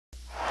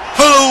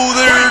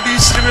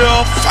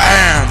DCWL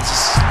fans,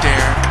 this is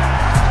Derek.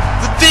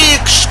 The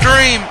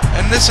Extreme,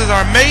 and this is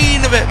our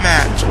main event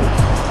match.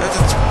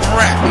 It's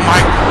Bret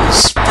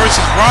Michaels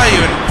versus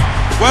Ryu, and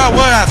well,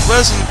 what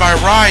athleticism by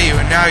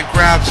Ryu, and now he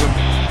grabs him,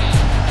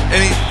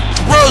 and he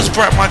throws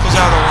Bret Michaels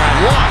out of the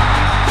ring.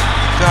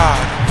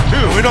 God,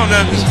 we don't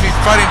know who's going to be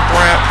fighting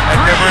Bret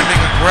at Never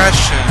Ending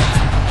Aggression.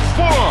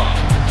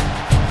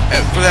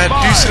 And for that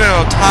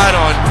DCWL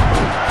title, and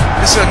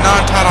this is a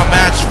non-title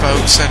match,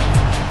 folks, and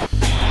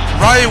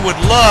Ryu would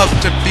love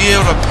to be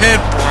able to pin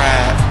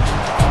Bret.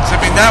 I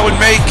mean, that would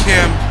make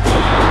him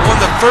one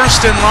of the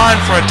first in line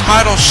for a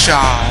title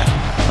shot.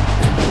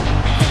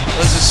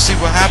 Let's just see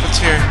what happens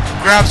here.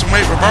 Grabs him,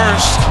 wait,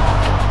 reversed.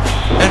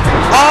 And,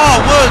 oh,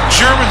 what a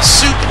German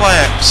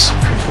suplex.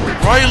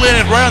 Ryu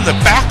landed right on the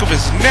back of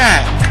his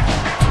neck.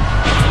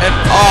 And,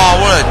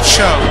 oh, what a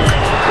choke.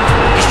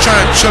 Just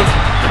trying to choke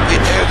the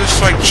air, just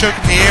like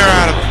choking the air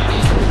out of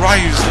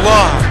Ryu's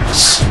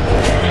lungs.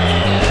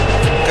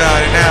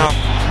 God, and now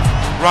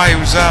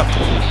Ryu's up.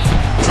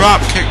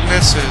 Drop kick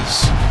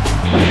misses.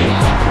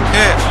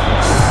 Hit.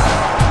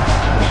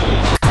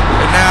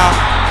 And now,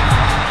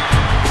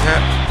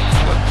 yeah,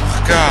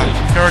 God,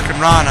 Hurricane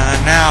Rana,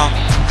 and now,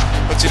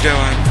 what's he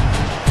doing?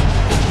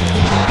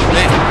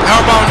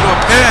 Powerbomb into a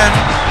pin.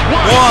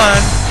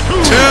 1,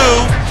 2,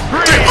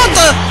 3. What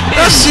the?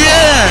 That's the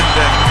end.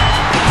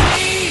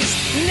 Please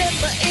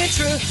never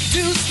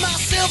introduce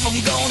myself. I'm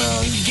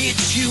gonna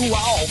get you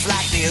off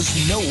like there's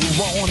no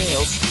one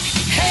else.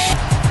 Hey.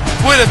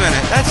 Wait a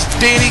minute, that's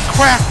Danny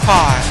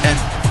Crackpot, and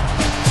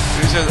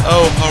he says,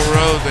 oh,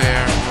 hello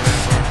there, or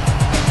whatever.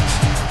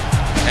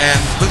 And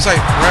looks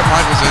like Bret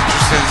Michaels is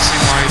interested in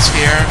seeing why he's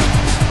here.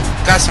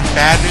 Got some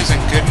bad news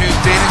and good news,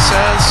 Danny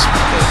says.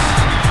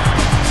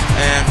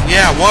 And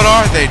yeah, what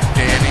are they,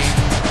 Danny?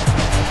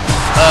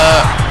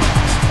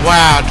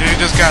 Wow,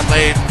 dude just got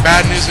laid. And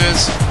bad news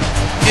is,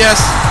 yes,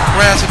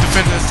 Bret has to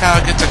defend his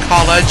title against a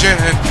Call Legend,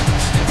 and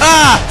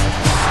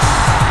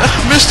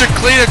Mr.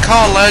 Clean, a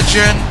Call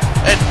Legend,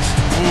 and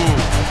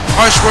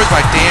harsh words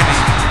by Danny.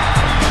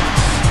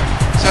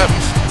 So,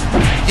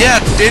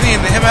 yeah, Danny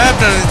and him have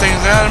done anything.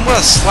 I'm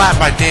gonna slap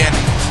by Danny.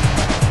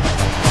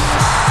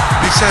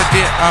 He said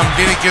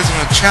Danny gives him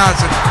a challenge.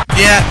 And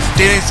yeah,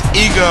 Danny's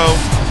ego,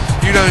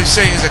 you know, he's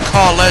saying he's a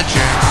Call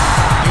Legend.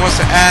 He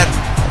wants to add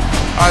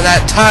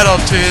that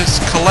title to his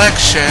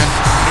collection,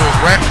 to his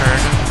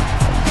record.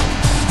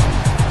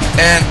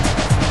 And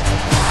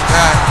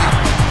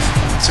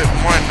it's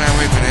more than that.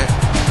 Wait a minute.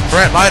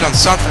 Bret lied on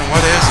something.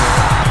 What is it?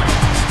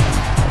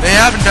 They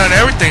haven't done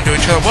everything to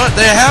each other. What?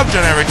 They have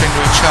done everything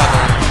to each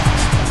other.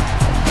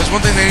 There's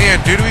one thing they need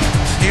to do to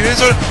he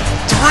needs 3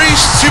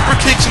 super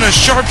kicks and a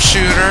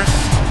sharpshooter.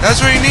 That's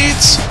what he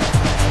needs?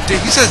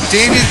 He says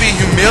Danny needs to be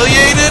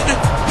humiliated?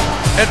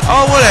 And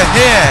oh, what a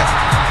hit.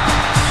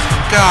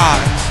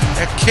 God,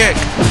 that kick.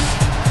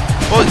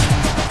 Well,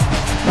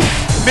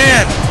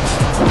 man.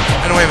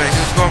 And wait a minute,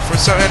 he was going for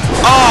something.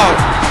 Oh,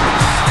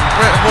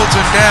 Bret holds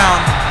him down.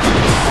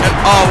 And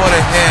oh, what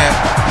a hit.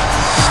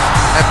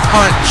 That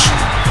punch.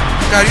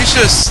 God, you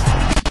should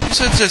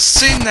have just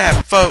seen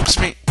that, folks.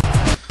 I mean,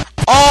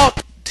 all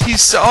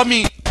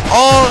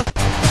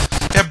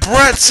that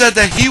Bret said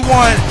that he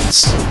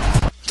wants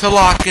to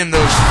lock in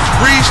those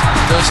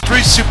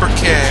three super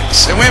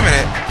kicks. And wait a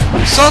minute,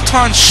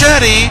 Sultan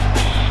Shetty,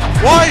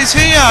 why is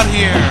he out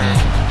here?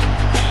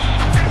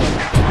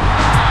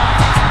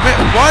 Man,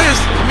 why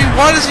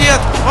is he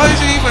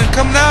even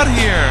coming out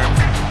here?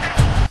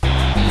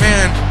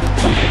 Man,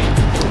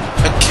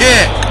 a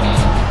kick.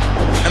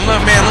 And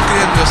look, man, look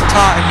at him this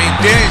time. I mean,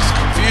 Danny's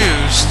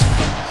confused.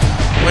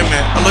 Wait a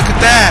minute. Look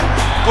at that.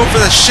 Going for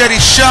the Shetty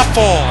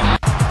Shuffle.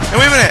 And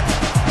wait a minute.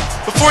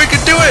 Before he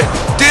could do it,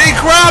 Danny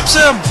grabs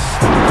him.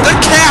 The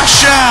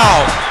cash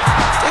out.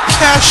 The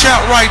cash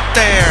out right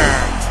there.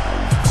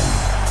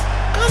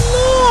 Good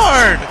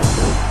Lord.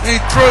 And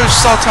he throws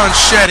Sultan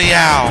Shetty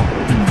out.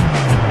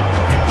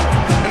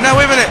 And now,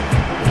 wait a minute.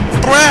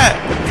 Bret.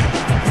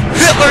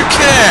 Hitler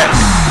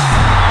kick.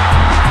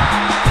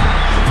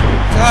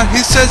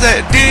 He says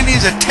that Danny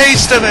needs a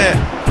taste of it.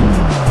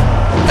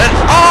 And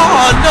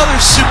oh, another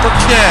super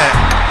kick.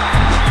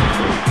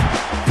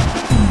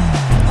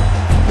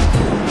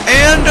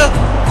 And a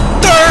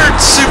 3rd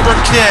super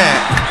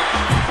kick.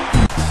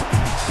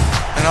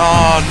 And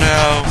oh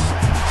no.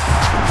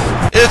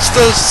 It's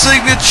the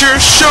signature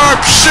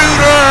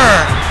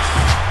sharpshooter.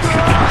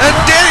 And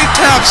Danny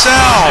taps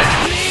out.